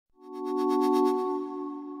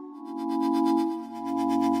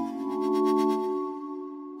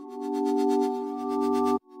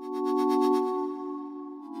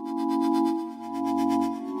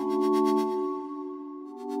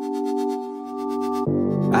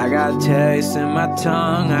I got taste in my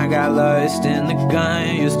tongue, I got lust in the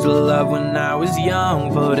gun. Used to love when I was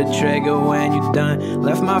young, pull the trigger when you're done.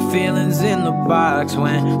 Left my feelings in the box,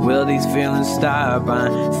 when will these feelings stop?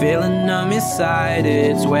 I'm feeling numb inside,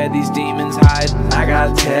 it's where these demons hide. I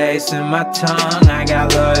got taste in my tongue, I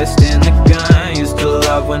got lust in the gun. Used to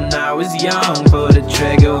love when I was young, pull the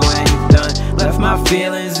trigger when you're done. Left my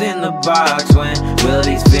feelings in the box, when will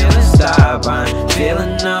these feelings stop? I'm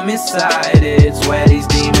feeling numb inside, it's where these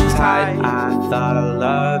demons hide. I thought I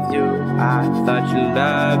loved you, I thought you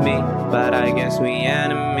loved me, but I guess we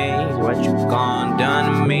enemies. What you gone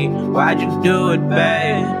done to me? Why'd you do it,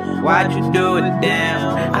 babe? Why'd you do it,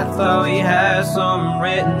 damn? I thought we had something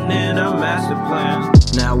written in our master plan.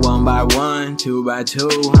 Now one by one, two by two,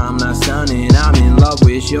 I'm not stunning, I'm in love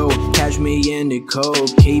with you. Catch me in the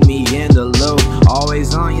cold, keep me in the loop.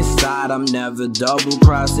 Always on your side, I'm never double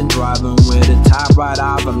crossing. Driving with a top right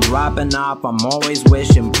off, I'm dropping off. I'm always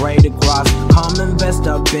wishing, pray to cross. Come invest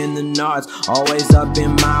up in the north, always up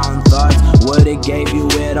in my own thoughts. Would've gave you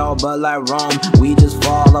it all, but like Rome, we just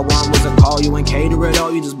fall. I want was to call you and cater it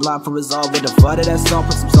all. You just block for resolve with the flood of that salt.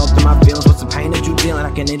 Put some salt in my feelings, what's the pain that you dealing?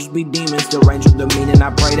 I can angels be demons, still range with the meaning. I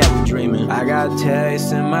pray that we dreaming. I got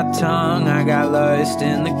taste in my tongue, I got lust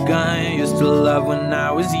in the gun. Used to love when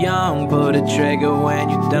I was young, pull the trigger when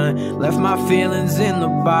you're done. Left my feelings in the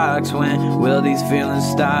box, when will these feelings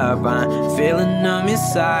stop? I'm feeling numb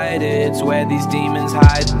inside, it's where these demons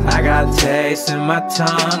hide. I got taste in my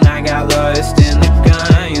tongue, I got lust in the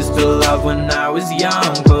gun. Used to love when I was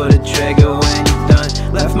young, pull the trigger when you're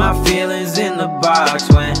done. Left my feelings in the box,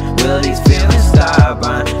 when will these feelings stop?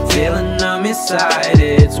 I'm feeling numb inside,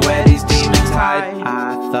 it's where these demons hide.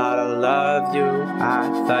 I thought I loved you, I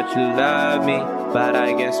thought you loved me, but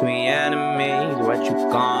I guess we enemies. What you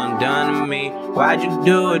gone done to me? Why'd you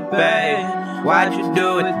do it, babe? Why'd you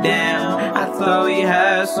do it, damn? I thought we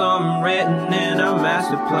had something written in our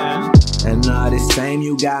master plan. And all the same,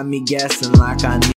 you got me guessing like I need